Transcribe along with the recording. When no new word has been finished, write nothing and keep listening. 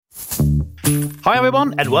Hi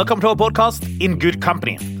everyone, and welcome to our podcast, In Good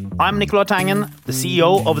Company. I'm Nicolai Tangen, the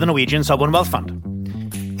CEO of the Norwegian Sovereign Wealth Fund.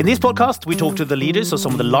 In this podcast, we talk to the leaders of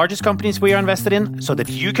some of the largest companies we are invested in so that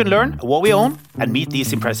you can learn what we own and meet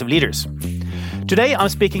these impressive leaders. Today, I'm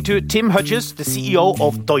speaking to Tim Höttges, the CEO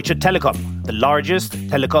of Deutsche Telekom, the largest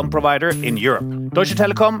telecom provider in Europe. Deutsche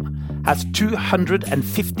Telekom has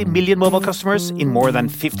 250 million mobile customers in more than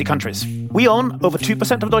 50 countries. We own over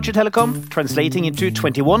 2% of Deutsche Telekom, translating into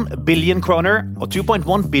 21 billion kroner or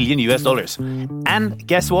 $2.1 billion US. And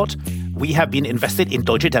guess what? We have been invested in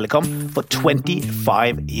Deutsche Telekom for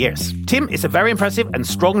 25 years. Tim is a very impressive and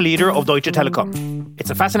strong leader of Deutsche Telekom. It's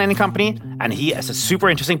a fascinating company, and he is a super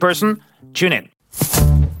interesting person. Tune in.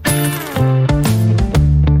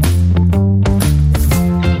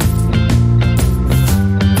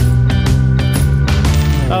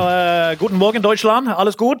 Guten Morgen, Deutschland.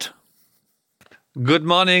 Alles gut? Good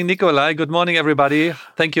morning, Nicolai. Good morning, everybody.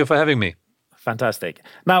 Thank you for having me. Fantastic.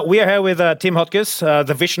 Now, we are here with Tim Höttges,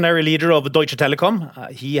 the visionary leader of Deutsche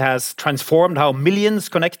Telekom. He has transformed how millions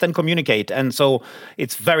connect and communicate. And so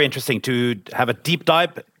it's very interesting to have a deep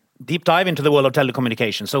dive into the world of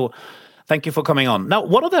telecommunications. So thank you for coming on. Now,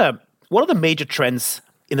 what are the major trends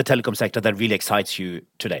in the telecom sector that really excites you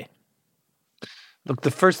today? Look,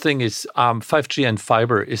 the first thing is 5G and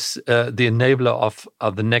fiber is the enabler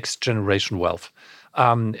of the next generation wealth.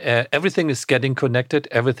 Everything is getting connected,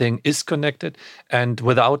 everything is connected, and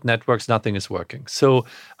without networks, nothing is working. So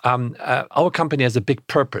our company has a big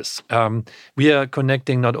purpose. We are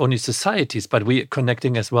connecting not only societies, but we are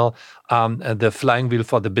connecting as well the flying wheel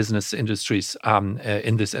for the business industries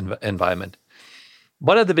in this environment.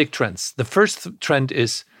 What are the big trends? The first trend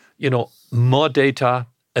is, more data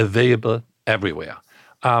available everywhere.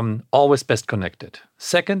 Always best connected.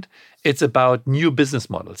 Second, it's about new business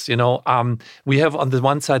models. We have on the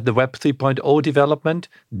one side the Web 3.0 development,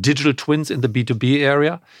 digital twins in the B2B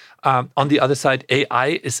area. On the other side,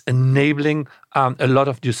 AI is enabling a lot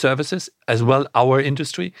of new services, as well our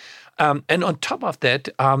industry. And on top of that,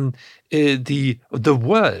 the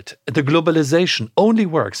world, the globalization only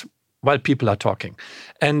works while people are talking.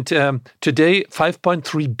 And today,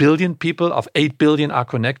 5.3 billion people of 8 billion are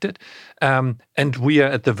connected. And we are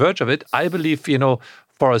at the verge of it. I believe,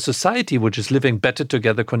 for a society which is living better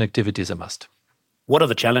together, connectivity is a must. What are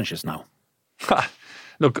the challenges now?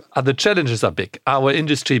 Look, the challenges are big. Our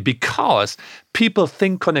industry, because people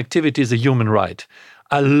think connectivity is a human right.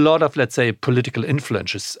 A lot of, let's say, political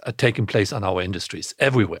influences are taking place on our industries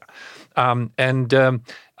everywhere.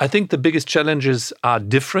 I think the biggest challenges are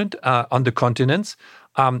different on the continents.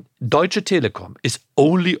 Deutsche Telekom is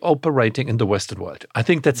only operating in the Western world. I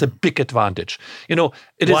think that's a big advantage.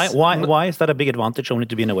 Why is that a big advantage only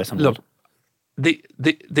to be in the Western world?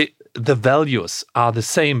 The values are the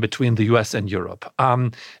same between the US and Europe.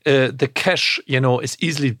 The cash, is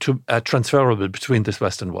easily transferable between this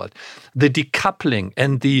Western world. The decoupling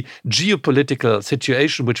and the geopolitical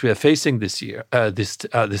situation which we are facing this year,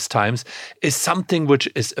 this times, is something which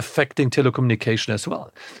is affecting telecommunication as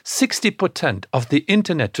well. 60% of the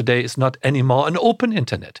internet today is not anymore an open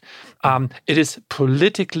internet. It is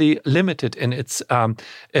politically limited in its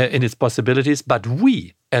possibilities, but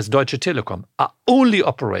we, as Deutsche Telekom, are only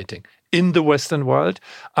operating in the Western world,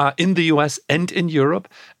 in the US and in Europe,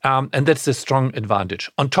 and that's a strong advantage.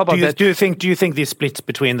 On top of that, do you think these splits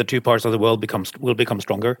between the two parts of the world will become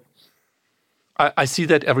stronger? I see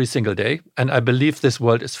that every single day, and I believe this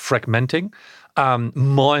world is fragmenting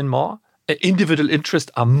more and more. Individual interests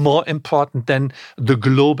are more important than the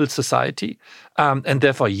global society. And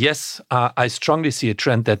therefore, yes, I strongly see a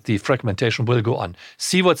trend that the fragmentation will go on.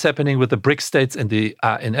 See what's happening with the BRIC states in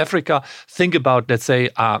Africa. Think about, let's say,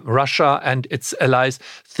 Russia and its allies.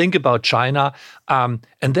 Think about China. And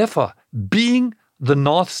therefore, being the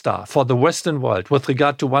North Star for the Western world with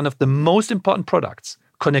regard to one of the most important products,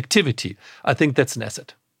 connectivity, I think that's an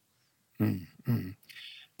asset. Mm-hmm.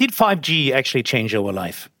 Did 5G actually change our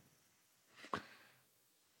life?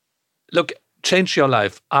 Look, change your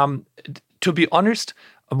life. To be honest,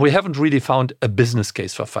 we haven't really found a business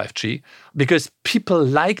case for 5G because people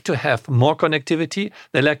like to have more connectivity.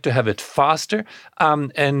 They like to have it faster.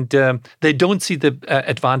 And they don't see the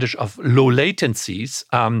advantage of low latencies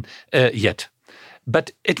yet.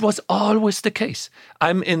 But it was always the case.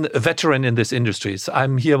 I'm a veteran in this industry. So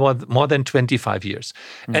I'm here more than 25 years.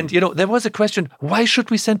 And, there was a question, why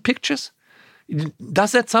should we send pictures?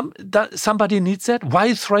 Does that somebody needs that?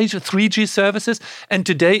 Why 3G services? And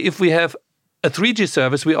today, if we have a 3G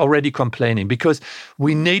service, we're already complaining because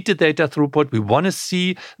we need the data throughput. We want to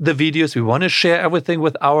see the videos. We want to share everything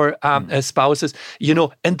with our spouses,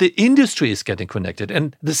 and the industry is getting connected.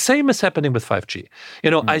 And the same is happening with 5G.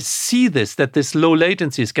 I see that this low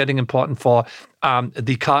latency is getting important for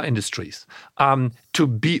the car industries to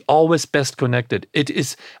be always best connected. It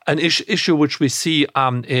is an issue which we see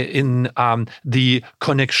in the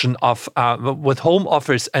connection of with home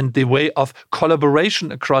office and the way of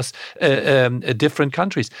collaboration across different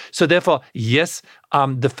countries. So therefore, yes,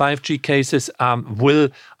 the 5G cases will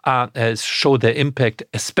show their impact,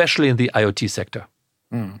 especially in the IoT sector.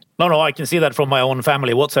 No, I can see that from my own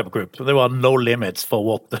family WhatsApp group. There are no limits for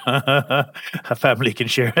what a family can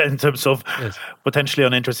share in terms of potentially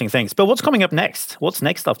uninteresting things. But what's coming up next? What's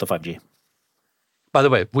next after 5G? By the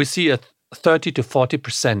way, we see a 30 to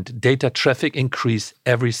 40% data traffic increase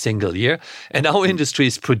every single year. And our industry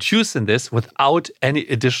is producing this without any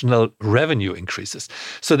additional revenue increases.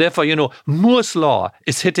 So therefore, Moore's Law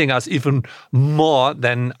is hitting us even more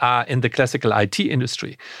than in the classical IT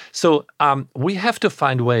industry. So we have to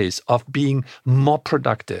find ways of being more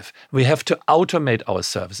productive. We have to automate our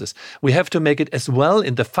services. We have to make it as well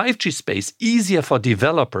in the 5G space easier for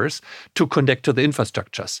developers to connect to the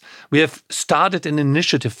infrastructures. We have started an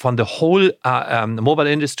initiative from the whole mobile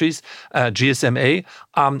industries, GSMA,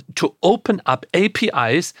 to open up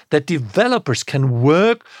APIs that developers can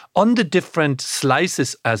work on the different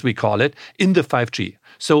slices, as we call it, in the 5G.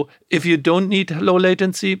 So if you don't need low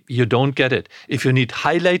latency, you don't get it. If you need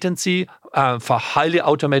high latency for highly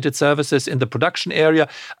automated services in the production area,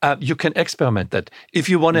 you can experiment that. If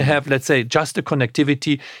you want to have, let's say, just a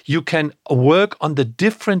connectivity, you can work on the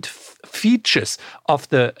different features of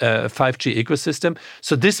the 5G ecosystem.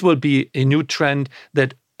 So this will be a new trend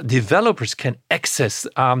that developers can access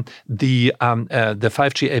the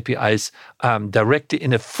 5G APIs directly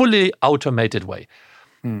in a fully automated way.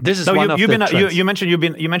 This is one of the trends. You mentioned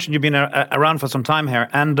you've been around for some time here,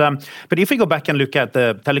 and but if we go back and look at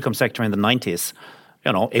the telecom sector in the 90s,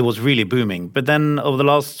 it was really booming. But then over the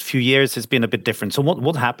last few years, it's been a bit different. So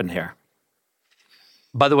what happened here?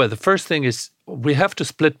 By the way, the first thing is we have to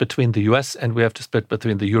split between the US and we have to split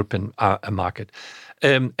between the European market.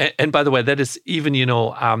 And by the way, that is even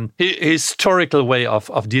a historical way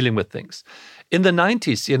of dealing with things. In the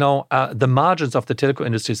 90s, the margins of the telco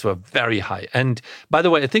industries were very high. And by the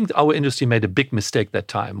way, I think our industry made a big mistake that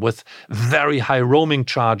time with very high roaming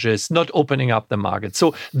charges, not opening up the market.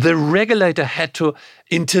 So the regulator had to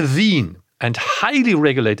intervene and highly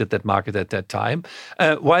regulated that market at that time.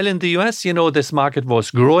 While in the US, this market was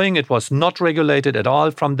growing. It was not regulated at all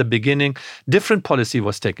from the beginning. Different policy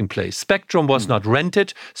was taking place. Spectrum was not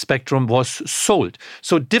rented. Spectrum was sold.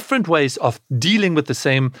 So different ways of dealing with the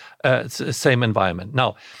same environment.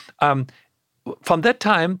 Now, from that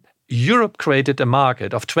time, Europe created a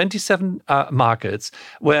market of 27 markets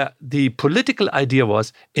where the political idea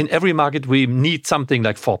was in every market we need something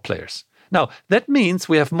like 4 players. Now, that means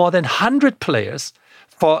we have more than 100 players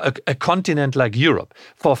for a continent like Europe,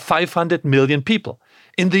 for 500 million people.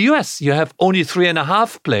 In the US, you have only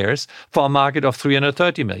 3.5 players for a market of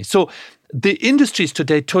 330 million. So the industry is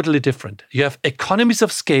today totally different. You have economies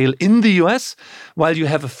of scale in the US, while you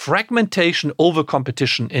have a fragmentation over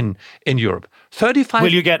competition in Europe. 35.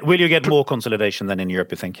 Will you get more consolidation than in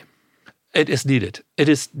Europe, you think? It is needed. It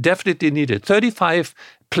is definitely needed. 35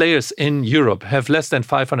 players in Europe have less than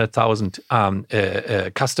 500,000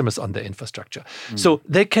 customers on their infrastructure. So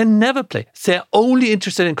they can never play. They're only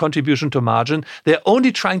interested in contribution to margin. They're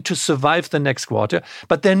only trying to survive the next quarter,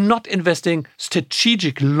 but they're not investing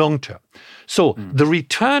strategic long term. So the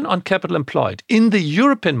return on capital employed in the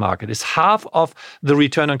European market is half of the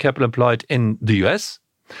return on capital employed in the US.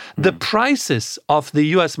 The prices of the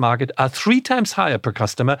US market are 3 times higher per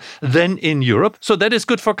customer than in Europe. So that is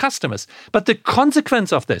good for customers. But the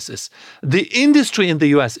consequence of this is the industry in the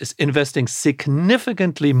US is investing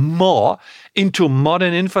significantly more into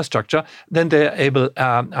modern infrastructure than they're able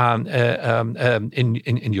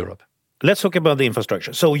in Europe. Let's talk about the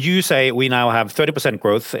infrastructure. So you say we now have 30%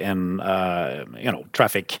 growth in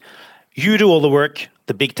traffic. You do all the work.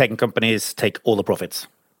 The big tech companies take all the profits.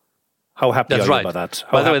 How happy are you about that?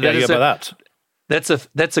 How happy are you about that?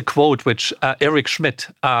 That's a quote which Eric Schmidt,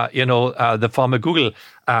 the former Google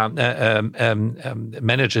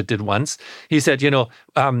manager, did once. He said, you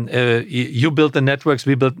build the networks,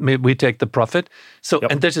 we take the profit. So,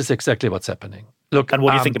 and this is exactly what's happening. Look, and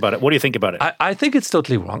what do you think about it? What do you think about it? I think it's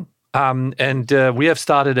totally wrong. And we have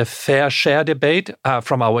started a fair share debate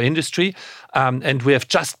from our industry. And we have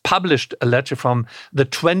just published a letter from the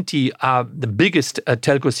 20 the biggest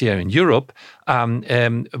telcos here in Europe,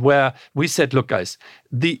 where we said, look, guys,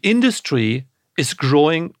 the industry is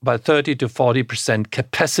growing by 30 to 40%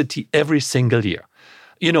 capacity every single year.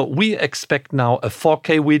 We expect now a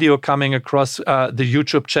 4K video coming across the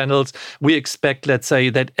YouTube channels. We expect, let's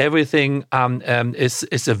say, that everything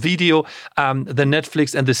is a video. The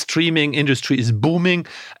Netflix and the streaming industry is booming.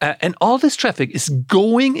 And all this traffic is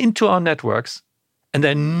going into our networks, and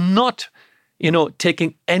they're not,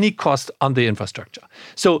 taking any cost on the infrastructure.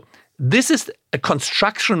 So this is a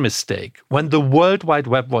construction mistake when the World Wide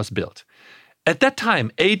Web was built. At that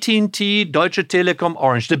time, AT&T, Deutsche Telekom,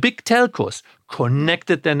 Orange, the big telcos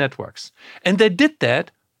connected their networks. And they did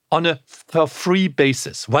that on a for-free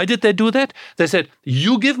basis. Why did they do that? They said,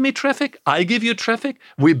 you give me traffic, I give you traffic,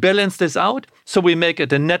 we balance this out, so we make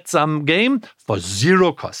it a net-sum game for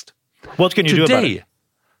zero cost. What can you do about it?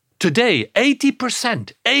 Today,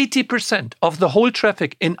 80% of the whole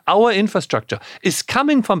traffic in our infrastructure is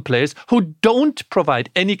coming from players who don't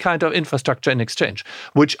provide any kind of infrastructure in exchange,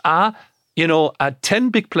 which are 10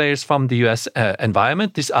 big players from the US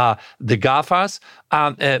environment. These are the GAFAs,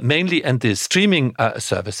 mainly, and the streaming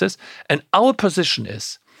services. And our position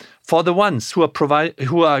is, for the ones who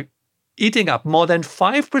are eating up more than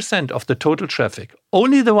 5% of the total traffic,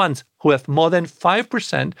 only the ones who have more than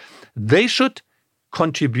 5%, they should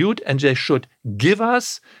contribute, and they should give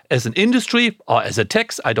us, as an industry or as a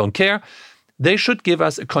tax, I don't care, they should give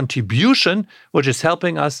us a contribution which is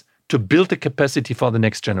helping us to build the capacity for the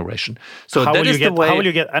next generation. So how will you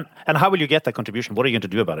get that contribution? What are you going to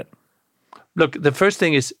do about it? Look, the first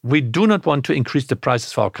thing is we do not want to increase the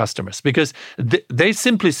prices for our customers, because they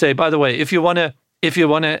simply say, by the way, if you want to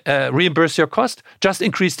reimburse your cost, just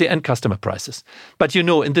increase the end customer prices. But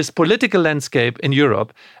in this political landscape in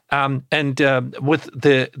Europe, and with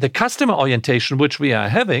the customer orientation which we are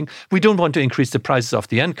having, we don't want to increase the prices of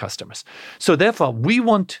the end customers. So therefore, we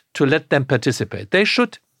want to let them participate. They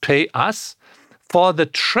should pay us for the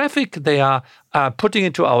traffic they are putting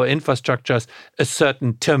into our infrastructures a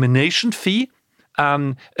certain termination fee,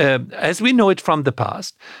 as we know it from the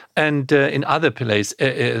past and in other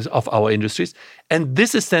places of our industries. And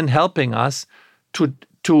this is then helping us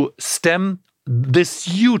to stem this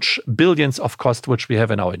huge billions of cost which we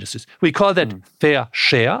have in our industries. We call that fair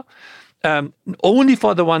share, only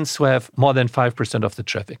for the ones who have more than 5% of the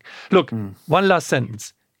traffic. Look, one last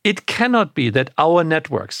sentence. It cannot be that our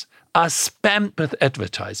networks are spammed with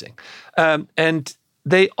advertising. And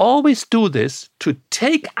they always do this to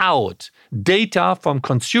take out data from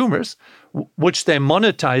consumers, which they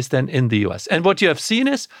monetize then in the US. And what you have seen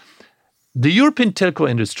is the European telco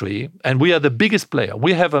industry, and we are the biggest player,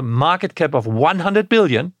 we have a market cap of 100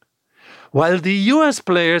 billion, while the US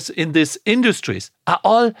players in these industries are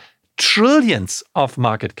all trillions of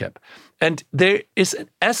market cap. And there is an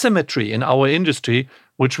asymmetry in our industry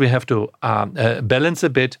which we have to balance a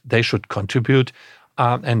bit. They should contribute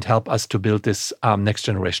and help us to build this next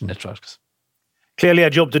generation networks. Clearly a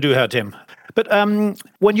job to do here, Tim. But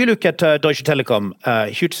when you look at Deutsche Telekom,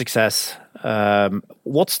 huge success,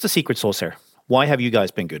 what's the secret sauce here? Why have you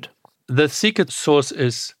guys been good? The secret sauce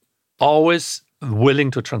is always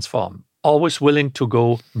willing to transform, always willing to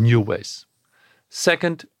go new ways.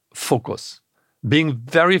 Second, focus. Being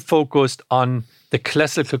very focused on the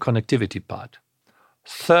classical connectivity part.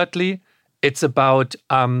 Thirdly, it's about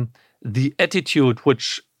the attitude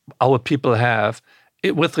which our people have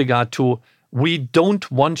with regard to we don't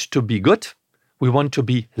want to be good, we want to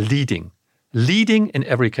be leading in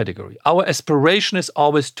every category. Our aspiration is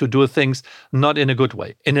always to do things not in a good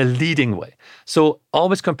way, in a leading way. So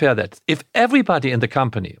always compare that. If everybody in the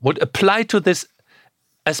company would apply to this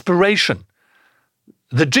aspiration,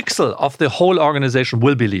 the jigsaw of the whole organization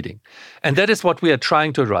will be leading. And that is what we are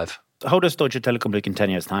trying to drive. How does Deutsche Telekom look in 10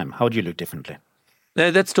 years' time? How do you look differently?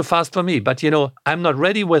 That's too fast for me. But, I'm not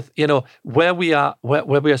ready with, where we are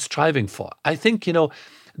striving for. I think,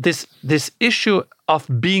 this issue of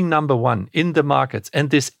being number one in the markets and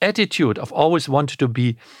this attitude of always wanting to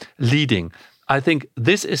be leading, I think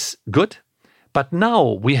this is good. But now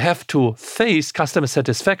we have to face customer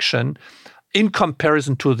satisfaction in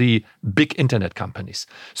comparison to the big internet companies.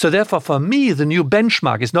 So therefore, for me, the new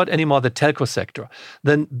benchmark is not anymore the telco sector.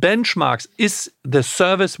 The benchmark is the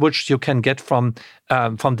service which you can get from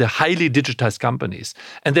the highly digitized companies.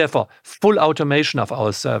 And therefore, full automation of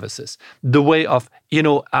our services, the way of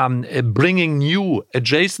bringing new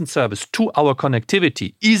adjacent service to our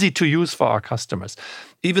connectivity, easy to use for our customers.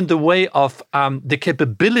 Even the way of the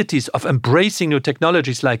capabilities of embracing new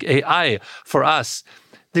technologies like AI for us,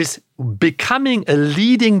 this becoming a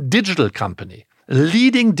leading digital company,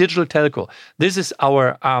 leading digital telco. This is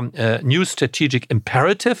our new strategic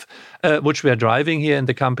imperative, which we are driving here in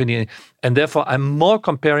the company. And therefore, I'm more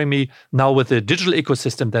comparing me now with the digital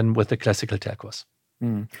ecosystem than with the classical telcos.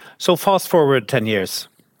 So fast forward 10 years,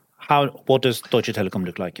 what does Deutsche Telekom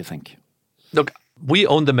look like, you think? Look, we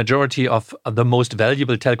own the majority of the most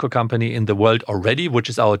valuable telco company in the world already, which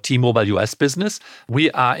is our T-Mobile US business.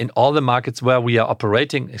 We are in all the markets where we are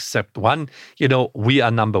operating, except one. We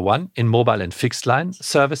are number one in mobile and fixed line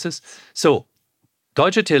services. So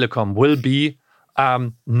Deutsche Telekom will be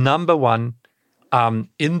number one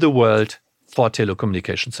in the world for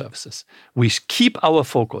telecommunication services. We keep our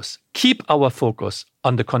focus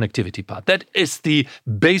on the connectivity part. That is the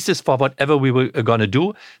basis for whatever we were going to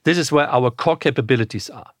do. This is where our core capabilities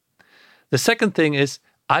are. The second thing is,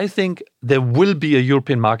 I think there will be a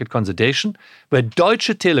European market consolidation where Deutsche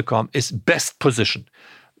Telekom is best positioned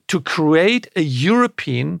to create a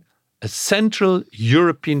central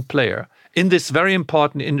European player in these very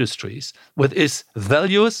important industries with its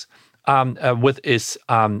values, with its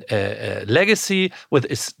legacy, with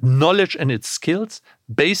its knowledge and its skills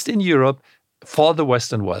based in Europe for the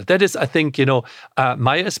Western world. That is, I think,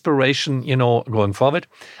 my aspiration, going forward.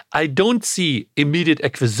 I don't see immediate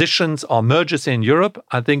acquisitions or mergers in Europe.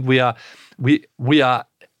 I think we are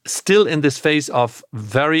still in this phase of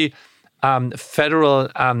very federal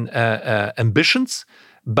ambitions.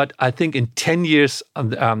 But I think in 10 years,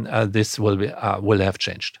 this will have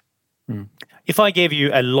changed. If I gave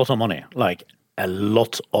you a lot of money, like a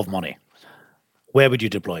lot of money, where would you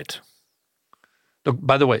deploy it? Look,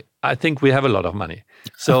 by the way, I think we have a lot of money.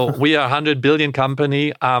 So we are a 100 billion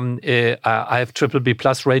company. I have BBB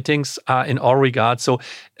plus ratings in all regards. So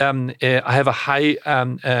I have a high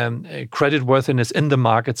credit worthiness in the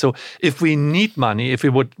market. So if we need money, if we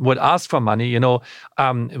would ask for money,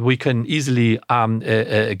 we can easily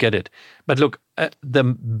get it. But look,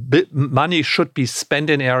 the money should be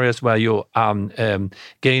spent in areas where you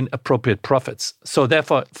gain appropriate profits. So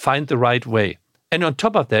therefore, find the right way. And on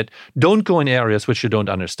top of that, don't go in areas which you don't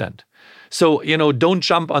understand. So, don't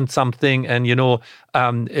jump on something and,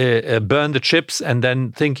 burn the chips and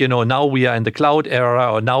then think, now we are in the cloud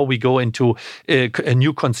era, or now we go into a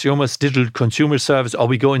new digital consumer service, or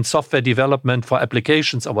we go in software development for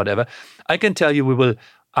applications or whatever. I can tell you we will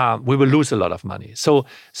lose a lot of money. So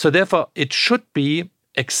therefore, it should be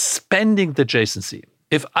expanding the adjacency.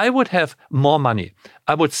 If I would have more money,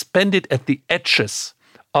 I would spend it at the edges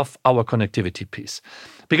of our connectivity piece.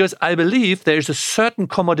 Because I believe there is a certain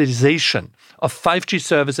commoditization of 5G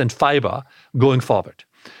service and fiber going forward.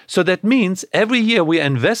 So that means every year we are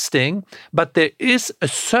investing, but there is a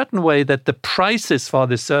certain way that the prices for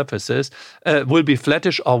the services will be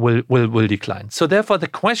flattish or will decline. So therefore the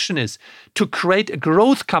question is, to create a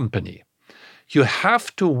growth company, you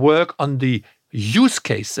have to work on the use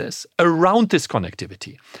cases around this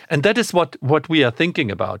connectivity. And that is what we are thinking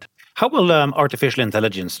about. How will artificial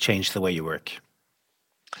intelligence change the way you work?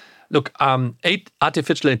 Look,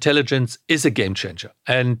 artificial intelligence is a game changer.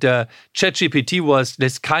 And ChatGPT was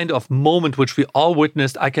this kind of moment which we all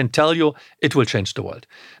witnessed. I can tell you it will change the world.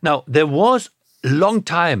 Now, there was long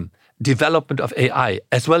time development of AI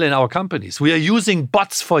as well in our companies. We are using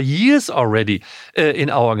bots for years already in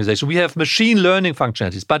our organization. We have machine learning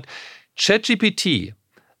functionalities. But ChatGPT,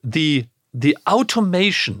 the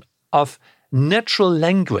automation of natural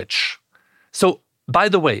language. So, by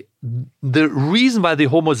the way, the reason why the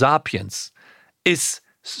Homo sapiens is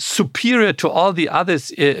superior to all the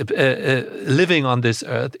others living on this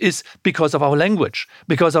earth is because of our language,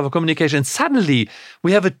 because of our communication. And suddenly,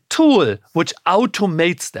 we have a tool which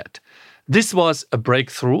automates that. This was a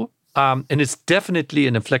breakthrough, and it's definitely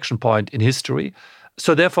an inflection point in history.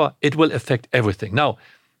 So therefore, it will affect everything. Now,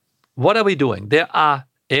 what are we doing? There are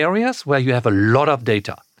areas where you have a lot of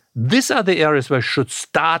data. These are the areas where you should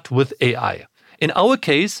start with AI. In our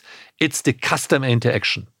case, it's the customer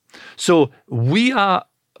interaction. So we are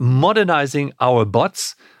modernizing our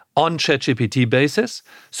bots on ChatGPT basis.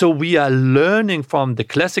 So we are learning from the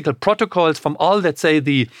classical protocols, from all, let's say,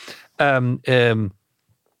 the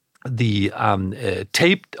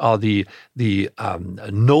taped or the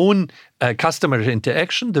known customer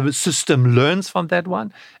interaction. The system learns from that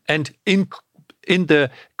one, and in the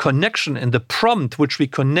connection, in the prompt which we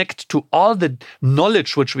connect to all the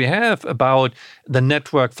knowledge which we have about the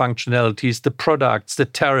network functionalities, the products, the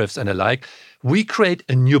tariffs and the like, we create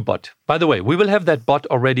a new bot. By the way, we will have that bot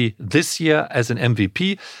already this year as an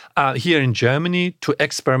MVP here in Germany to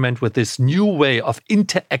experiment with this new way of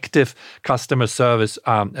interactive customer service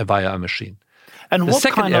via a machine. And what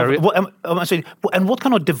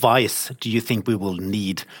kind of device do you think we will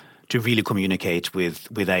need to really communicate with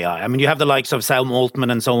AI? I mean, you have the likes of Sam Altman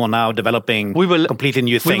and so on now developing completely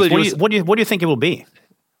new things. What do you think it will be?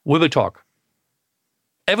 We will talk.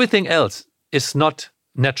 Everything else is not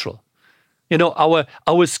natural. You know,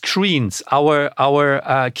 our screens,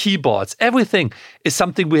 our keyboards, everything is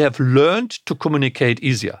something we have learned to communicate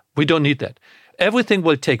easier. We don't need that. Everything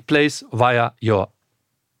will take place via your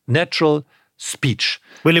natural speech.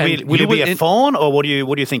 Will it be a phone, or what do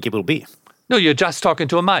you think it will be? No, you're just talking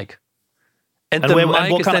to a mic.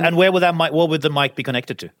 What would the mic be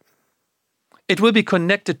connected to? It will be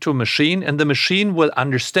connected to a machine, and the machine will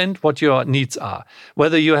understand what your needs are.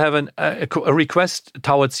 Whether you have a request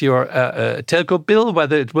towards your telco bill,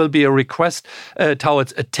 whether it will be a request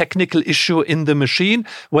towards a technical issue in the machine,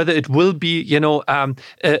 whether it will be,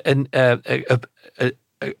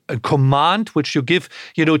 a command which you give,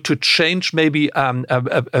 to change maybe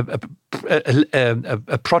a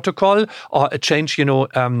protocol or a change,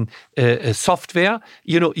 a software.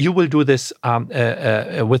 You will do this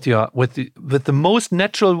with the most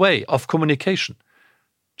natural way of communication,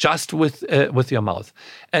 just with your mouth.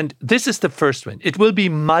 And this is the first one. It will be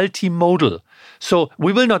multimodal. So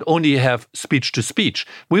we will not only have speech to speech,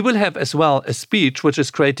 we will have as well a speech which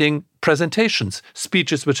is creating presentations,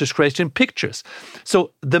 speeches which is creating pictures.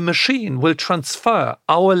 So the machine will transfer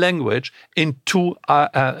our language into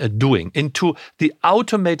into the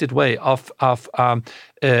automated way of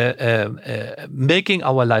making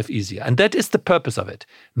our life easier. And that is the purpose of it,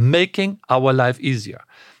 making our life easier.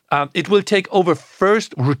 It will take over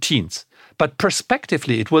first routines, but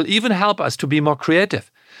prospectively, it will even help us to be more creative.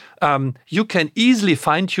 You can easily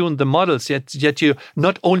fine-tune the models, yet you're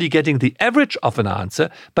not only getting the average of an answer,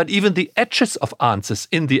 but even the edges of answers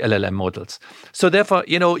in the LLM models. So therefore,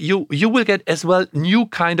 you will get as well new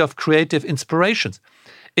kind of creative inspirations.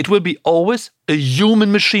 It will be always a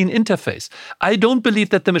human-machine interface. I don't believe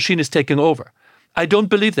that the machine is taking over. I don't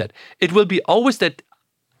believe that. It will be always that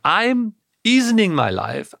I'm easing my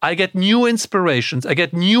life, I get new inspirations, I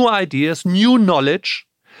get new ideas, new knowledge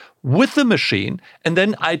with the machine, and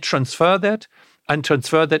then I transfer that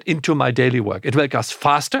into my daily work. It will make us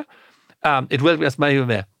faster. It will make us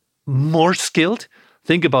more skilled.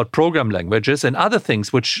 Think about program languages and other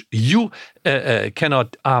things which you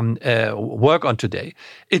cannot work on today.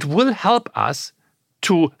 It will help us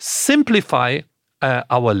to simplify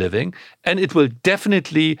our living, and it will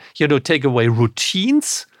definitely, take away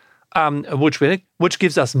routines, which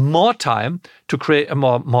gives us more time to create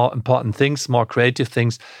more important things, more creative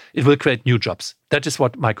things. It will create new jobs. That is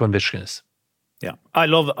what my conviction is. Yeah, I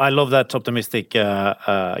love that optimistic,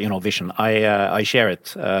 vision. I share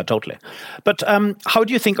it totally. But how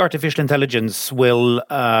do you think artificial intelligence will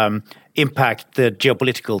impact the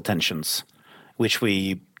geopolitical tensions, which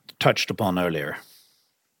we touched upon earlier?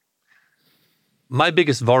 My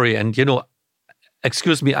biggest worry, and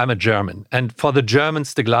excuse me, I'm a German, and for the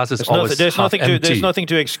Germans, the glass is always half empty. There's nothing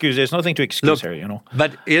to excuse. There's nothing to excuse here,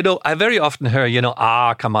 But I very often hear,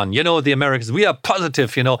 come on, the Americans, we are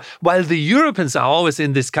positive, while the Europeans are always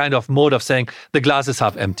in this kind of mode of saying the glass is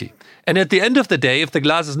half empty. And at the end of the day, if the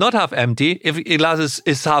glass is not half empty, if the glass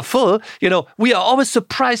is half full, we are always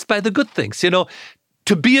surprised by the good things.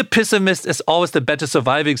 To be a pessimist is always the better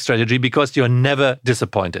surviving strategy because you're never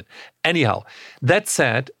disappointed. Anyhow, that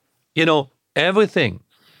said, everything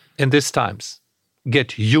in these times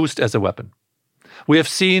get used as a weapon. We have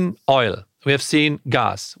seen oil, we have seen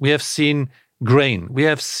gas, we have seen grain, we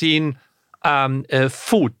have seen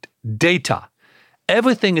food, data.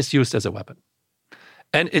 Everything is used as a weapon.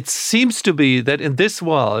 And it seems to be that in this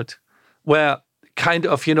world where kind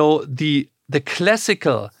of, the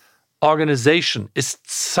classical organization is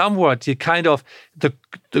somewhat the kind of the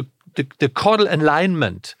causal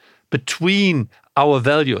alignment between our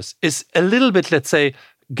values is a little bit, let's say,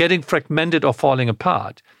 getting fragmented or falling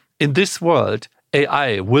apart. In this world,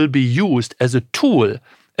 AI will be used as a tool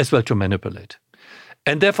as well to manipulate.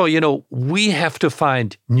 And therefore, we have to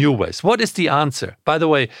find new ways. What is the answer? By the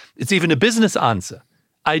way, it's even a business answer.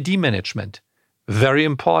 ID management, very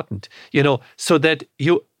important, so that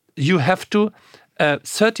you have to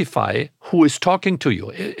certify who is talking to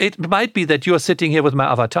you. It might be that you're sitting here with my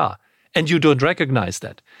avatar and you don't recognize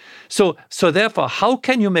that. So therefore, how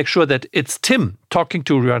can you make sure that it's Tim talking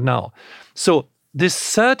to you right now? So this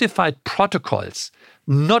certified protocols,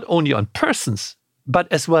 not only on persons,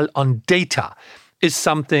 but as well on data, is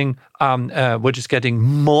something which is getting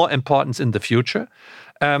more importance in the future.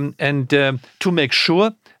 And to make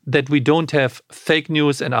sure that we don't have fake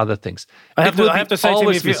news and other things. I have to say,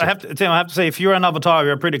 Tim, if you're an avatar,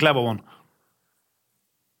 you're a pretty clever one.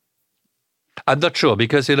 I'm not sure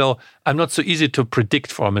because, I'm not so easy to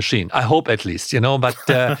predict for a machine. I hope at least, but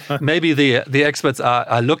maybe the experts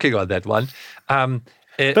are looking on that one. But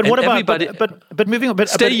what about, but moving on,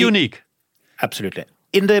 stay unique. Absolutely.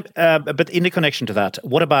 But in the connection to that,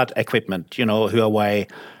 what about equipment? Huawei,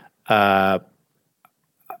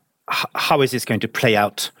 how is this going to play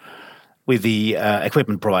out with the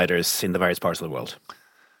equipment providers in the various parts of the world?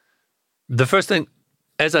 The first thing,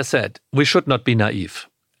 as I said, we should not be naive.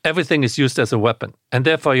 Everything is used as a weapon. And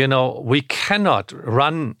therefore, we cannot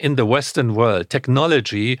run in the Western world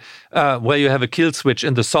technology where you have a kill switch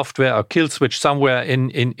in the software or kill switch somewhere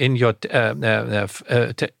in your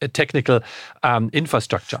technical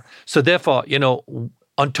infrastructure. So therefore,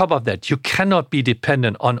 on top of that, you cannot be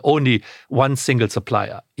dependent on only one single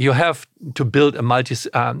supplier. You have to build a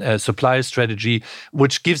multi-supplier strategy,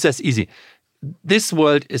 which gives us easy. This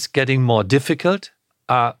world is getting more difficult,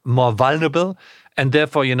 more vulnerable. And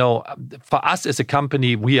therefore, for us as a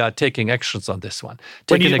company, we are taking actions on this one.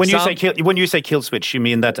 When you say kill switch, you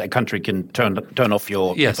mean that a country can turn off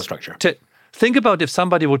your infrastructure? Think about if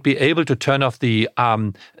somebody would be able to turn off the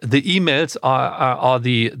emails or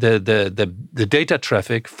the data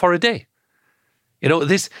traffic for a day.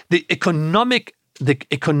 The economic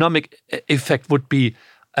effect would be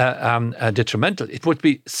detrimental. It would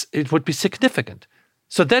be significant.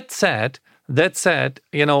 So that said,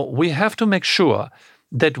 we have to make sure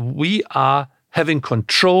that we are having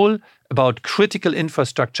control about critical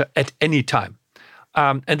infrastructure at any time.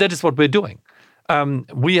 And that is what we're doing.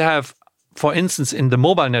 We have, for instance, in the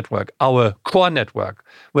mobile network, our core network,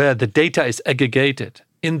 where the data is aggregated,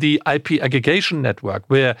 in the IP aggregation network,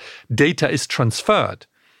 where data is transferred.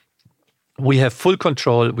 We have full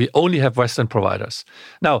control. We only have Western providers.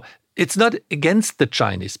 Now, it's not against the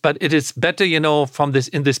Chinese, but it is better, from this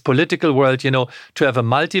in this political world, to have a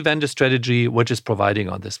multi-vendor strategy which is providing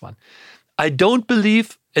on this one. I don't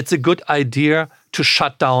believe it's a good idea to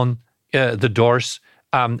shut down the doors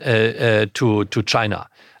to China.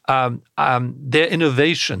 Their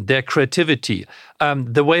innovation, their creativity,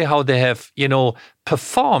 the way how they have,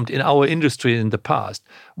 performed in our industry in the past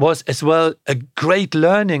was as well a great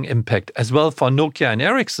learning impact as well for Nokia and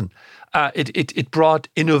Ericsson. It brought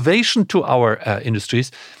innovation to our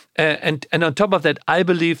industries. And on top of that, I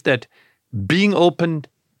believe that being open,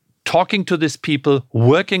 talking to these people,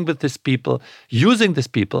 working with these people, using these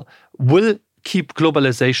people will keep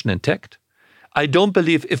globalization intact. I don't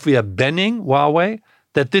believe if we are banning Huawei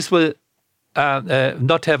that this will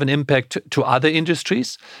not have an impact to other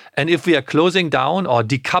industries. And if we are closing down or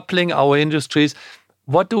decoupling our industries,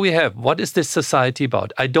 what do we have? What is this society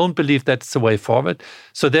about? I don't believe that's the way forward.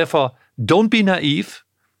 So therefore, don't be naive.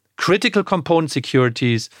 Critical component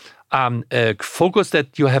securities, focus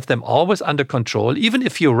that you have them always under control, even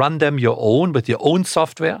if you run them your own with your own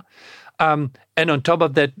software. And on top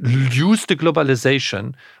of that, use the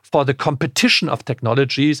globalization for the competition of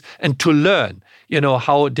technologies and to learn,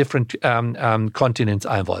 how different continents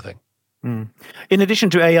are evolving. Mm. In addition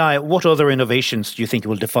to AI, what other innovations do you think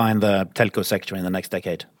will define the telco sector in the next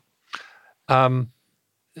decade?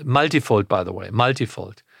 Multifold, by the way,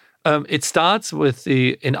 multifold. It starts with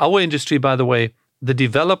in our industry, by the way, the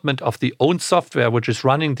development of the own software, which is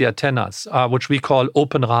running the antennas, which we call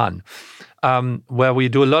Open RAN, where we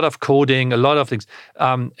do a lot of coding, a lot of things.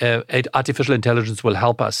 Artificial intelligence will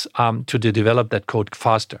help us to develop that code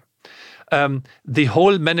faster. The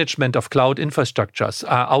whole management of cloud infrastructures,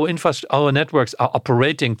 our networks are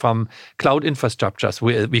operating from cloud infrastructures.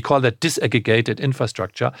 We call that disaggregated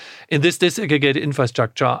infrastructure. In this disaggregated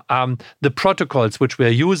infrastructure, the protocols which we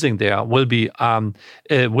are using there will be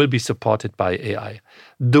supported by AI.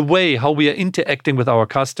 The way how we are interacting with our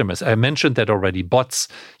customers, I mentioned that already. Bots,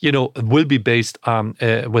 will be based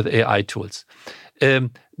with AI tools.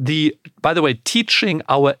 By the way, teaching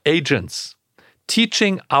our agents,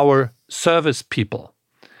 teaching our service people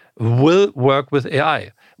will work with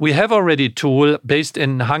AI. We have already a tool based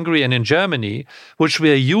in Hungary and in Germany, which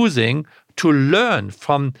we are using to learn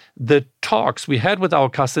from the talks we had with our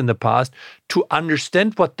customers in the past to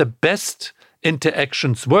understand what the best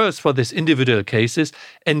interactions were for these individual cases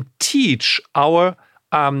and teach our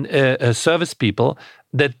service people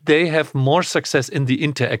that they have more success in the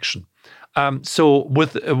interaction. So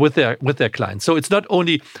with their clients. So it's not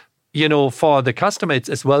only for the customer, it's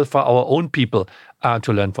as well for our own people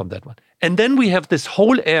to learn from that one. And then we have this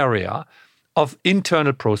whole area of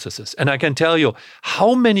internal processes. And I can tell you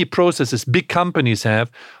how many processes big companies have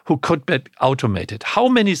who could be automated. How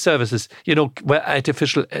many services, where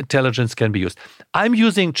artificial intelligence can be used. I'm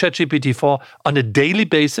using ChatGPT-4 on a daily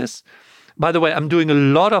basis. By the way, I'm doing a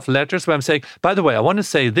lot of letters where I'm saying, by the way, I want to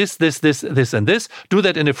say this, and this. Do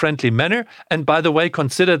that in a friendly manner. And by the way,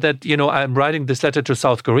 consider that, I'm writing this letter to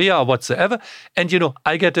South Korea or whatsoever. And,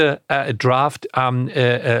 I get a draft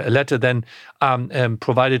a letter then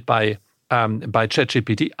provided by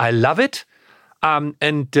ChatGPT. I love it.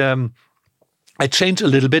 I change a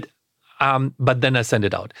little bit. But then I send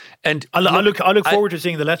it out, and I look forward to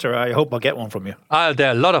seeing the letter. I hope I'll get one from you. There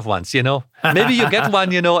are a lot of ones, Maybe you get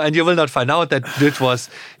one, and you will not find out that it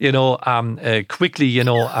was, quickly,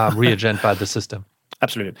 reagented by the system.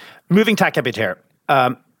 Absolutely. Moving tack a bit here,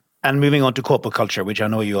 and moving on to corporate culture, which I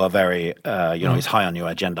know you are very, is high on your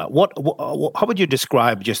agenda. How would you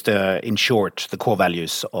describe, just in short, the core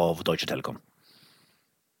values of Deutsche Telekom?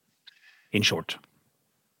 In short.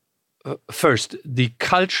 First, the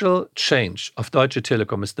cultural change of Deutsche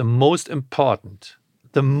Telekom is the most important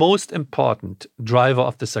driver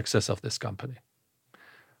of the success of this company.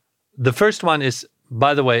 The first one is,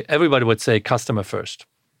 by the way, everybody would say customer first.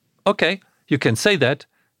 Okay, you can say that,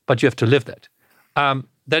 but you have to live that.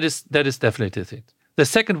 That is definitely the thing. The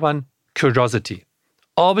second one, curiosity.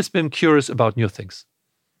 Always been curious about new things.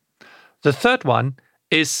 The third one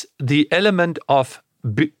is the element of,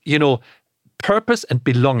 purpose and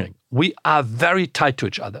belonging. We are very tied to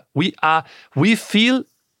each other. We feel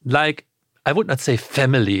like, I would not say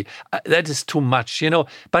family, that is too much,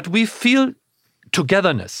 but we feel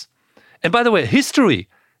togetherness. And by the way, history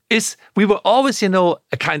is, we were always, a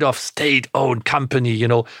kind of state-owned company,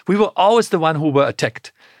 we were always the one who were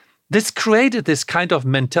attacked. This created this kind of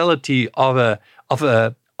mentality of a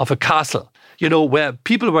castle, where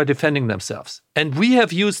people were defending themselves. And we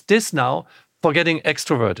have used this now for getting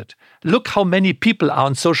extroverted. Look how many people are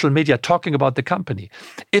on social media talking about the company.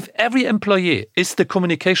 If every employee is the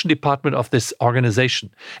communication department of this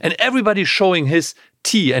organization and everybody showing his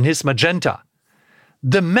T and his magenta,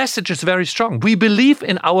 the message is very strong. We believe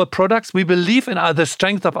in our products, we believe in the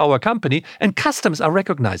strength of our company, and customers are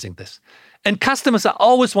recognizing this. And customers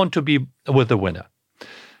always want to be with the winner.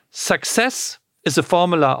 Success is a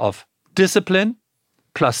formula of discipline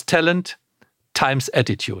plus talent times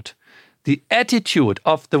attitude. The attitude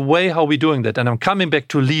of the way how we're doing that, and I'm coming back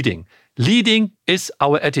to leading. Leading is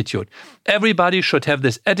our attitude. Everybody should have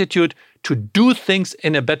this attitude to do things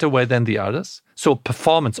in a better way than the others. So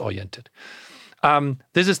performance-oriented.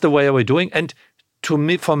 This is the way we're doing. And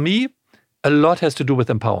for me, a lot has to do with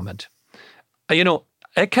empowerment.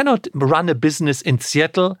 I cannot run a business in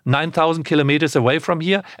Seattle, 9,000 kilometers away from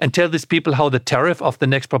here, and tell these people how the tariff of the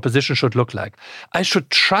next proposition should look like. I should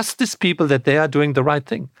trust these people that they are doing the right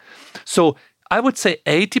thing. So I would say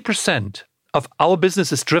 80% of our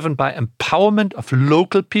business is driven by empowerment of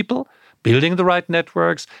local people, building the right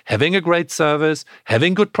networks, having a great service,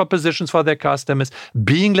 having good propositions for their customers,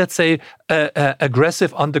 being, let's say,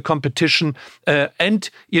 aggressive on the competition,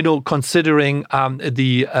 and considering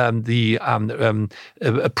the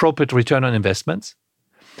appropriate return on investments,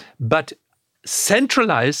 but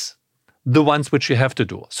centralize the ones which you have to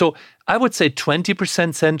do. So I would say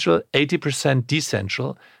 20% central, 80%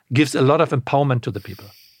 decentral gives a lot of empowerment to the people.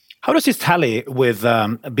 How does this tally with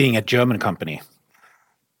being a German company?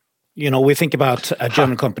 We think about a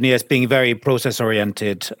German company as being very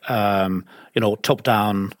process-oriented,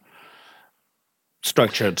 top-down,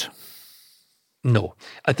 structured. No.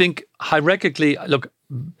 I think hierarchically, look,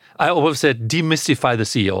 I always said demystify the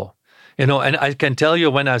CEO. And I can tell you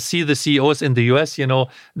when I see the CEOs in the US,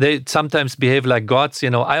 they sometimes behave like gods.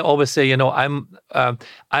 I always say, I'm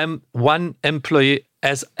one employee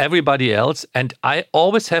as everybody else, and I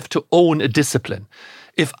always have to own a discipline.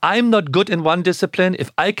 If I'm not good in one discipline,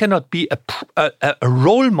 if I cannot be a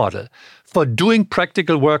role model for doing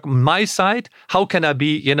practical work on my side, how can I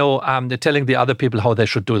be, telling the other people how they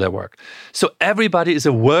should do their work? So everybody is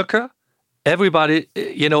a worker. Everybody,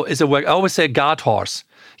 is a worker. I always say guard horse.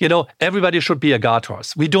 Everybody should be a guard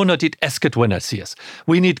horse. We do not need escort winners here.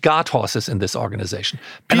 We need guard horses in this organization.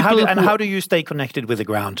 How do you stay connected with the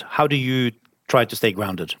ground? How do you try to stay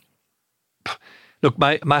grounded? Look,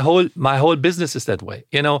 my whole business is that way.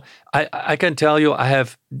 I can tell you, I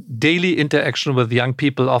have daily interaction with young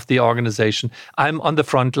people of the organization. I'm on the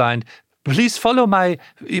front line. Please follow my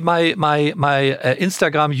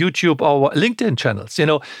Instagram, YouTube, or LinkedIn channels.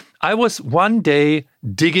 I was one day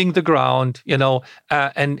digging the ground,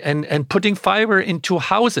 and putting fiber into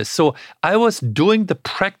houses. So I was doing the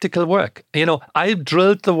practical work. I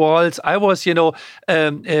drilled the walls. I was, digging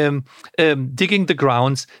the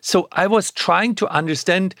grounds. So I was trying to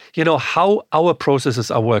understand, how our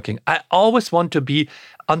processes are working. I always want to be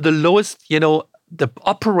on the lowest, the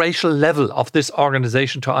operational level of this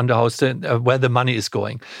organization to understand where the money is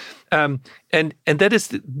going. And that's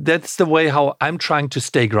the way how I'm trying to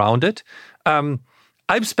stay grounded. I'm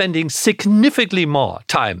spending significantly more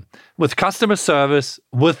time with customer service,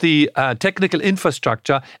 with the technical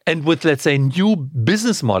infrastructure, and with, let's say, new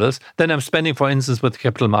business models than I'm spending, for instance, with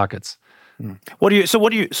capital markets. What do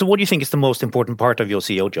you think is the most important part of your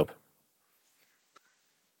CEO job?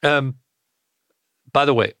 By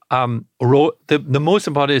the way, the most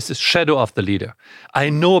important is the shadow of the leader. I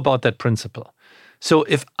know about that principle. So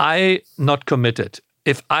if I'm not committed,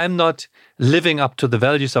 if I'm not living up to the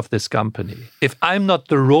values of this company, if I'm not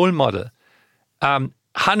the role model,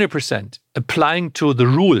 100% applying to the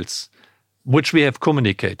rules which we have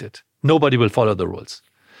communicated, nobody will follow the rules.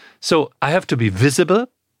 So I have to be visible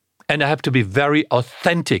and I have to be very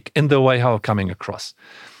authentic in the way how I'm coming across.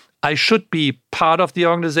 I should be part of the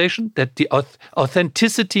organization. That the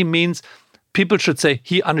authenticity means people should say,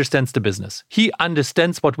 he understands the business. He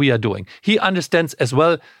understands what we are doing. He understands as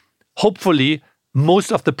well, hopefully,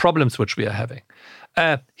 most of the problems which we are having.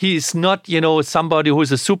 He is not, somebody who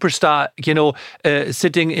is a superstar,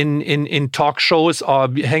 sitting in talk shows or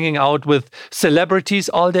hanging out with celebrities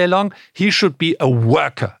all day long. He should be a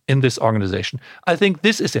worker in this organization. I think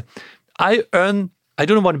this is it. I don't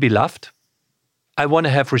want to be loved. I want to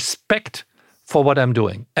have respect for what I'm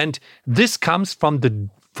doing. And this comes from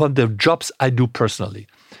the jobs I do personally.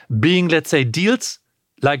 Being, let's say, deals,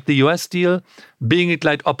 like the US deal, being it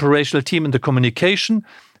like operational team in the communication,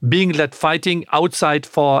 being like fighting outside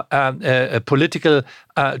for political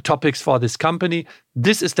topics for this company.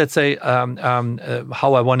 This is, let's say,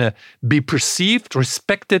 how I want to be perceived,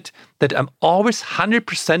 respected, that I'm always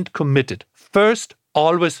 100% committed. First,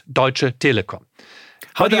 always Deutsche Telekom.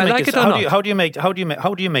 How do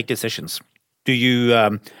you make decisions? Do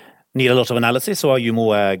you need a lot of analysis, or are you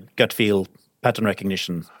more gut feel, pattern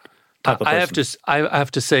recognition type of person? I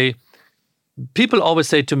have to say, people always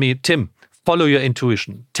say to me, Tim, follow your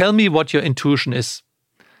intuition. Tell me what your intuition is,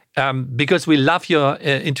 because we love your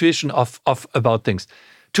intuition of about things.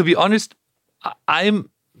 To be honest, I'm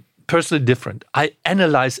personally different. I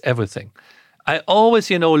analyze everything. I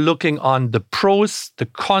always, looking on the pros, the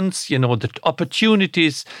cons, the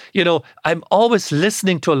opportunities. I'm always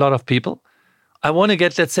listening to a lot of people. I want to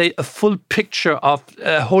get, let's say, a full picture of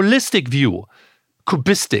a holistic view,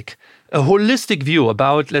 cubistic, a holistic view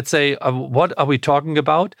about, let's say, what are we talking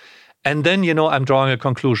about? And then, I'm drawing a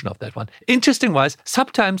conclusion of that one. Interesting wise,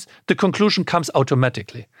 sometimes the conclusion comes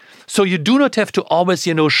automatically. So you do not have to always,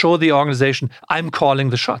 show the organization, I'm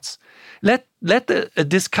calling the shots. Let the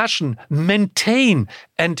discussion maintain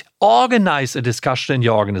and organize a discussion in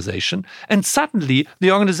your organization. And suddenly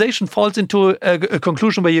the organization falls into a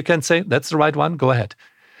conclusion where you can say, that's the right one, go ahead.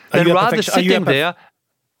 And rather sitting there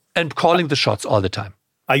and calling the shots all the time.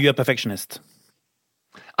 Are you a perfectionist?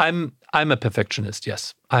 I'm a perfectionist,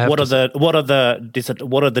 yes. What are the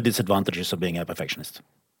disadvantages of being a perfectionist?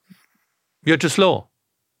 You're too slow.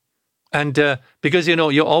 And because,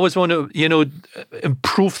 you always want to,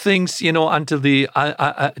 improve things, until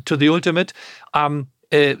to the ultimate.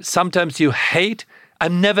 Sometimes you hate.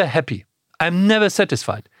 I'm never happy. I'm never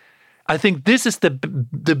satisfied. I think this is the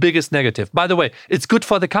biggest negative. By the way, it's good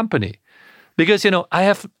for the company because,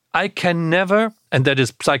 I can never, and that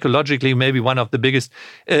is psychologically maybe one of the biggest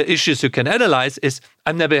issues you can analyze is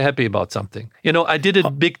I'm never happy about something. I did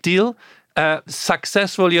a big deal.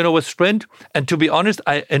 Successful, with Sprint. And to be honest,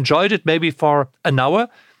 I enjoyed it maybe for an hour.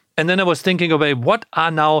 And then I was thinking about what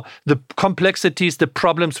are now the complexities, the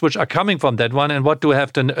problems which are coming from that one, and what do I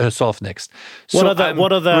have to solve next?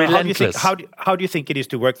 Relentless. How do you think it is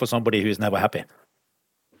to work for somebody who is never happy?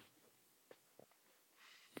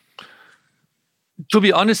 To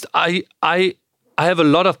be honest, I have a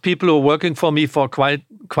lot of people who are working for me for quite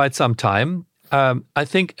some time. I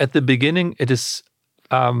think at the beginning it is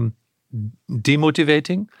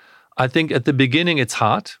demotivating. I think at the beginning it's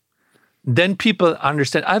hard. Then people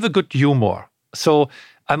understand. I have a good humor, so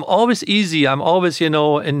I'm always easy. I'm always, I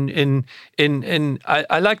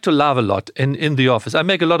like to laugh a lot in the office. I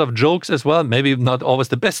make a lot of jokes as well. Maybe not always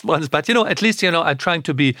the best ones, but at least I'm trying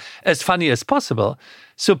to be as funny as possible.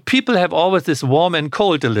 So people have always this warm and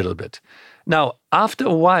cold a little bit. Now, after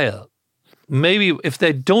a while, maybe if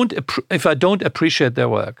I don't appreciate their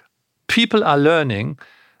work, people are learning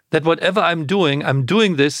that whatever I'm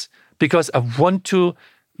doing this because I want to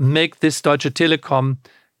make this Deutsche Telekom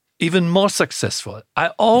even more successful. I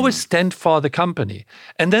always stand for the company.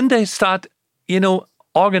 And then they start,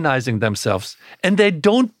 organizing themselves. And they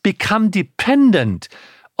don't become dependent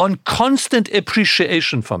on constant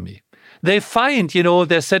appreciation from me. They find,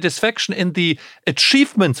 their satisfaction in the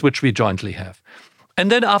achievements which we jointly have. And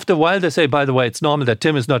then after a while, they say, by the way, it's normal that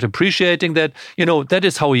Tim is not appreciating that. That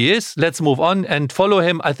is how he is. Let's move on and follow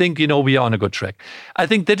him. I think, we are on a good track. I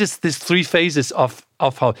think that is these three phases of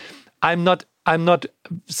how I'm not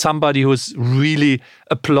somebody who's really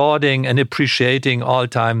applauding and appreciating all the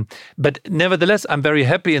time. But nevertheless, I'm very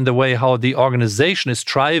happy in the way how the organization is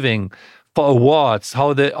striving for awards,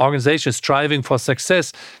 how the organization is striving for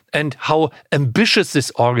success, and how ambitious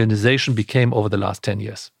this organization became over the last 10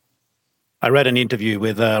 years. I read an interview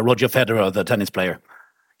with Roger Federer, the tennis player.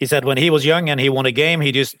 He said when he was young and he won a game,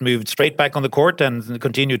 he just moved straight back on the court and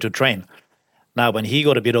continued to train. Now, when he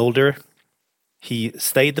got a bit older, he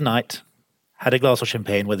stayed the night, had a glass of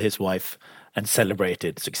champagne with his wife, and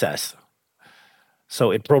celebrated success. So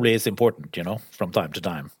it probably is important, from time to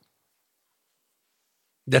time.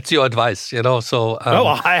 That's your advice, So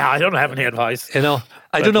I don't have any advice.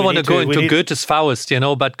 I do not want to go into Goethe's Faust,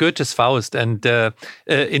 but Goethe's Faust, and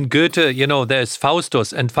in Goethe, there's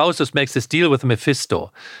Faustus, and Faustus makes this deal with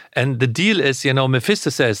Mephisto, and the deal is,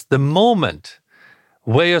 Mephisto says, the moment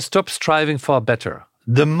where you stop striving for better,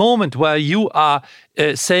 the moment where you are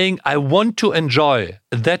saying, I want to enjoy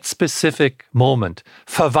that specific moment,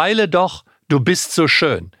 verweile doch, du bist so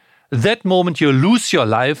schön. That moment you lose your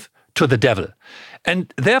life to the devil.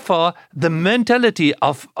 And therefore, the mentality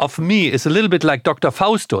of me is a little bit like Dr.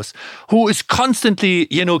 Faustus, who is constantly,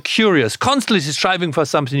 curious, constantly striving for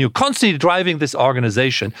something new, constantly driving this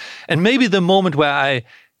organization. And maybe the moment where I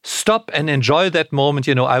stop and enjoy that moment,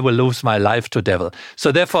 I will lose my life to devil.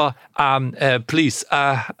 So therefore, please,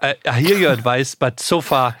 I hear your advice, but so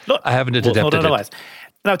far I haven't adapted it.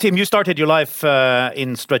 Now, Tim, you started your life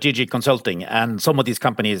in strategic consulting, and some of these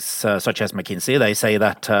companies, such as McKinsey, they say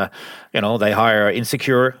that they hire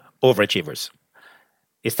insecure overachievers.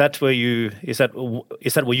 Is that where you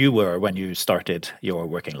were when you started your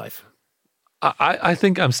working life? I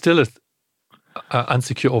think I'm still an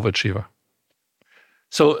insecure overachiever.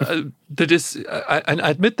 So that is, and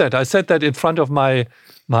I admit that. I said that in front of my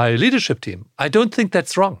leadership team. I don't think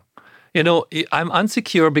that's wrong. I'm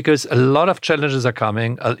insecure because a lot of challenges are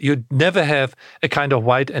coming. You never have a kind of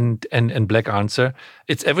white and black answer.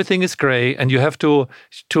 Everything is gray, and you have to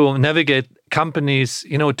navigate companies,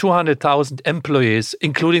 200,000 employees,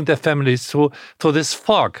 including their families, through this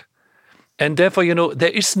fog. And therefore, there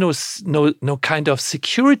is no kind of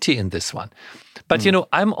security in this one. But,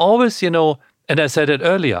 I'm always, and I said it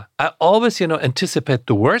earlier, I always, anticipate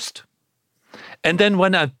the worst. And then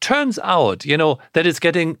when it turns out, that it's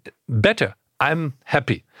getting better, I'm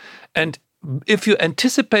happy. And if you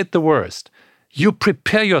anticipate the worst, you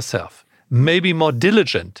prepare yourself, maybe more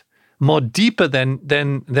diligent, more deeper than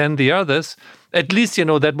the others. At least,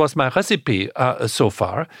 that was my recipe so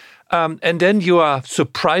far. And then you are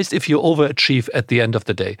surprised if you overachieve at the end of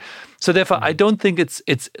the day. So therefore, I don't think it's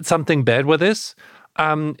something bad with this.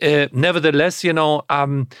 Nevertheless,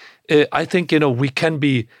 I think, we can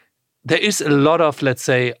be. There is a lot of, let's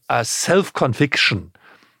say, self-conviction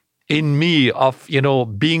in me of,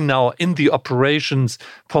 being now in the operations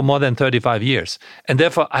for more than 35 years. And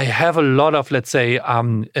therefore, I have a lot of, let's say,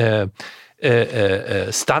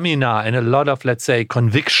 stamina and a lot of, let's say,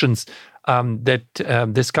 convictions that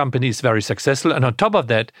this company is very successful. And on top of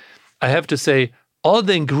that, I have to say, all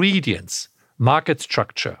the ingredients, market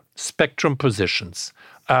structure, spectrum positions,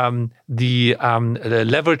 the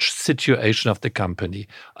leverage situation of the company,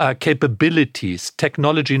 capabilities,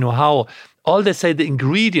 technology know-how, all they say the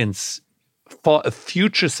ingredients for a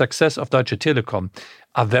future success of Deutsche Telekom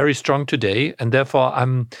are very strong today, and therefore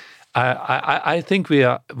I think we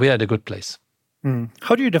are at a good place.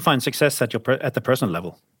 How do you define success at the personal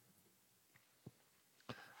level?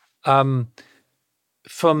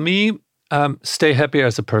 For me, stay happy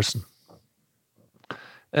as a person.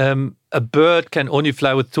 A bird can only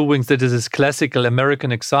fly with two wings. That is this classical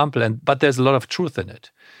American example, but there's a lot of truth in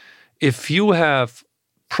it. If you have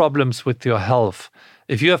problems with your health,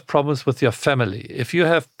 if you have problems with your family, if you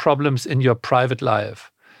have problems in your private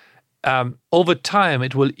life, over time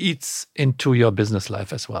it will eat into your business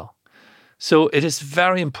life as well. So it is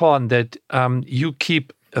very important that you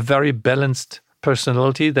keep a very balanced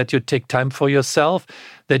personality, that you take time for yourself,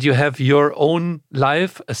 that you have your own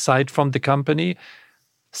life aside from the company.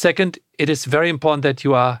 Second, it is very important that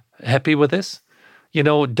you are happy with this. You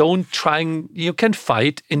can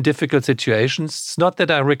fight in difficult situations. It's not that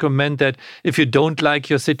I recommend that if you don't like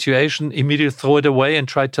your situation, immediately throw it away and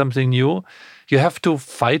try something new. You have to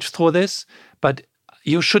fight through this, but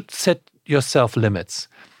you should set yourself limits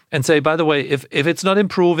and say, by the way, if it's not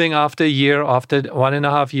improving after a year, after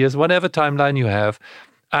 1.5 years, whatever timeline you have,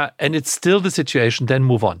 and it's still the situation, then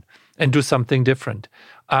move on. and do something different.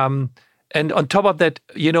 And on top of that,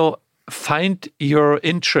 find your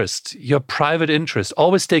interest, your private interest.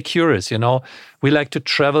 Always stay curious, We like to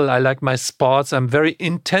travel. I like my sports. I'm very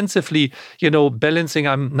intensively, balancing.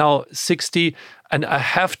 I'm now 60 and I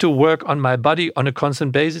have to work on my body on a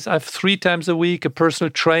constant basis. I have 3 times a week a personal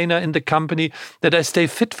trainer in the company that I stay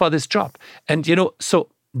fit for this job. And, so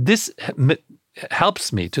this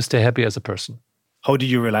helps me to stay happy as a person. How do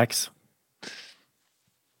you relax?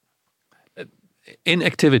 In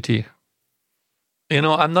activity.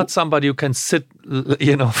 I'm not somebody who can sit,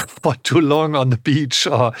 for too long on the beach.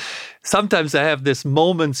 Or sometimes I have these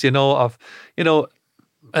moments, of,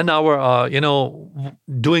 an hour,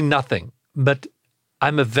 doing nothing. But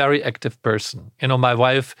I'm a very active person. My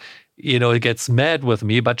wife, gets mad with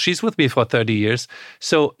me, but she's with me for 30 years.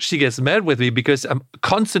 So she gets mad with me because I'm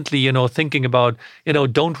constantly, thinking about,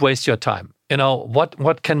 don't waste your time.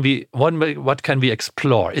 What can we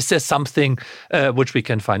explore? Is there something which we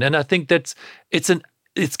can find? And I think it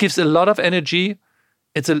gives a lot of energy.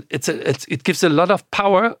 It gives a lot of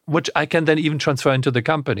power, which I can then even transfer into the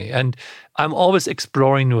company. And I'm always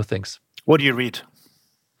exploring new things. What do you read?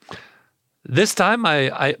 This time,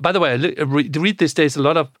 I by the way, I read these days a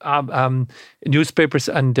lot of newspapers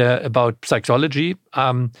and about psychology.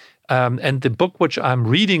 And the book which I'm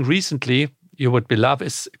reading recently, you would beloved,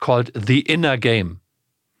 is called The Inner Game.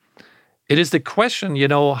 It is the question,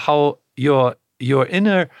 how your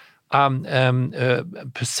inner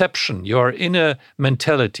perception, your inner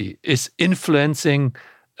mentality is influencing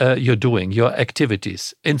your doing, your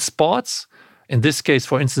activities in sports, in this case,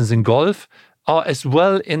 for instance, in golf, or as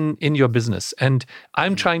well in your business. And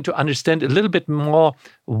I'm trying to understand a little bit more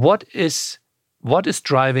what is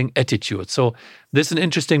driving attitude. So this is an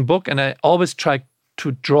interesting book, and I always try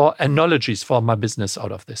to draw analogies for my business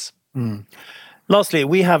out of this. Lastly,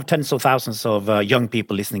 we have tens of thousands of young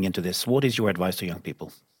people listening into this. What is your advice to young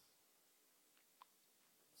people?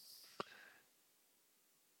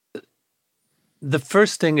 The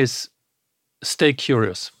first thing is stay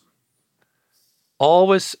curious.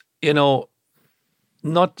 Always,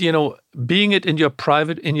 not, being it in your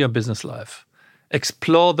private, in your business life.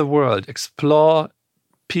 Explore the world, explore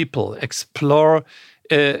people, explore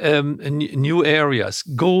new areas,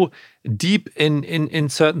 go deep in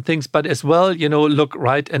certain things, but as well, look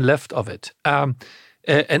right and left of it.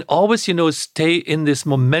 And always, stay in this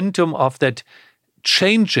momentum of that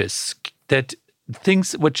changes, that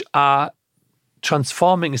things which are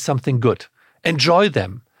transforming is something good. Enjoy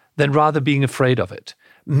them, than rather being afraid of it.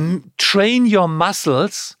 Train your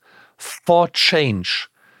muscles for change.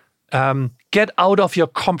 Get out of your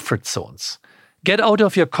comfort zones. Get out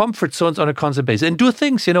of your comfort zones on a constant basis and do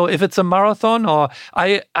things, if it's a marathon, or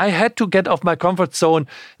I had to get off my comfort zone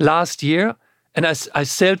last year, and I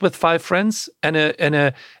sailed with 5 friends and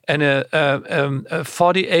a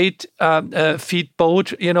 48 feet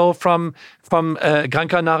boat, from Gran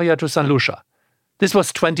Canaria to San Lucia. This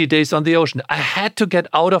was 20 days on the ocean. I had to get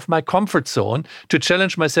out of my comfort zone to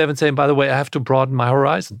challenge myself and say, by the way, I have to broaden my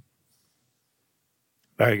horizon.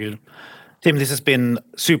 Very good. Tim, this has been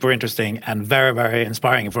super interesting and very, very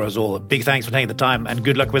inspiring for us all. Big thanks for taking the time and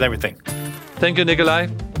good luck with everything. Thank you, Nikolai.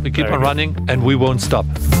 We keep on running and we won't stop.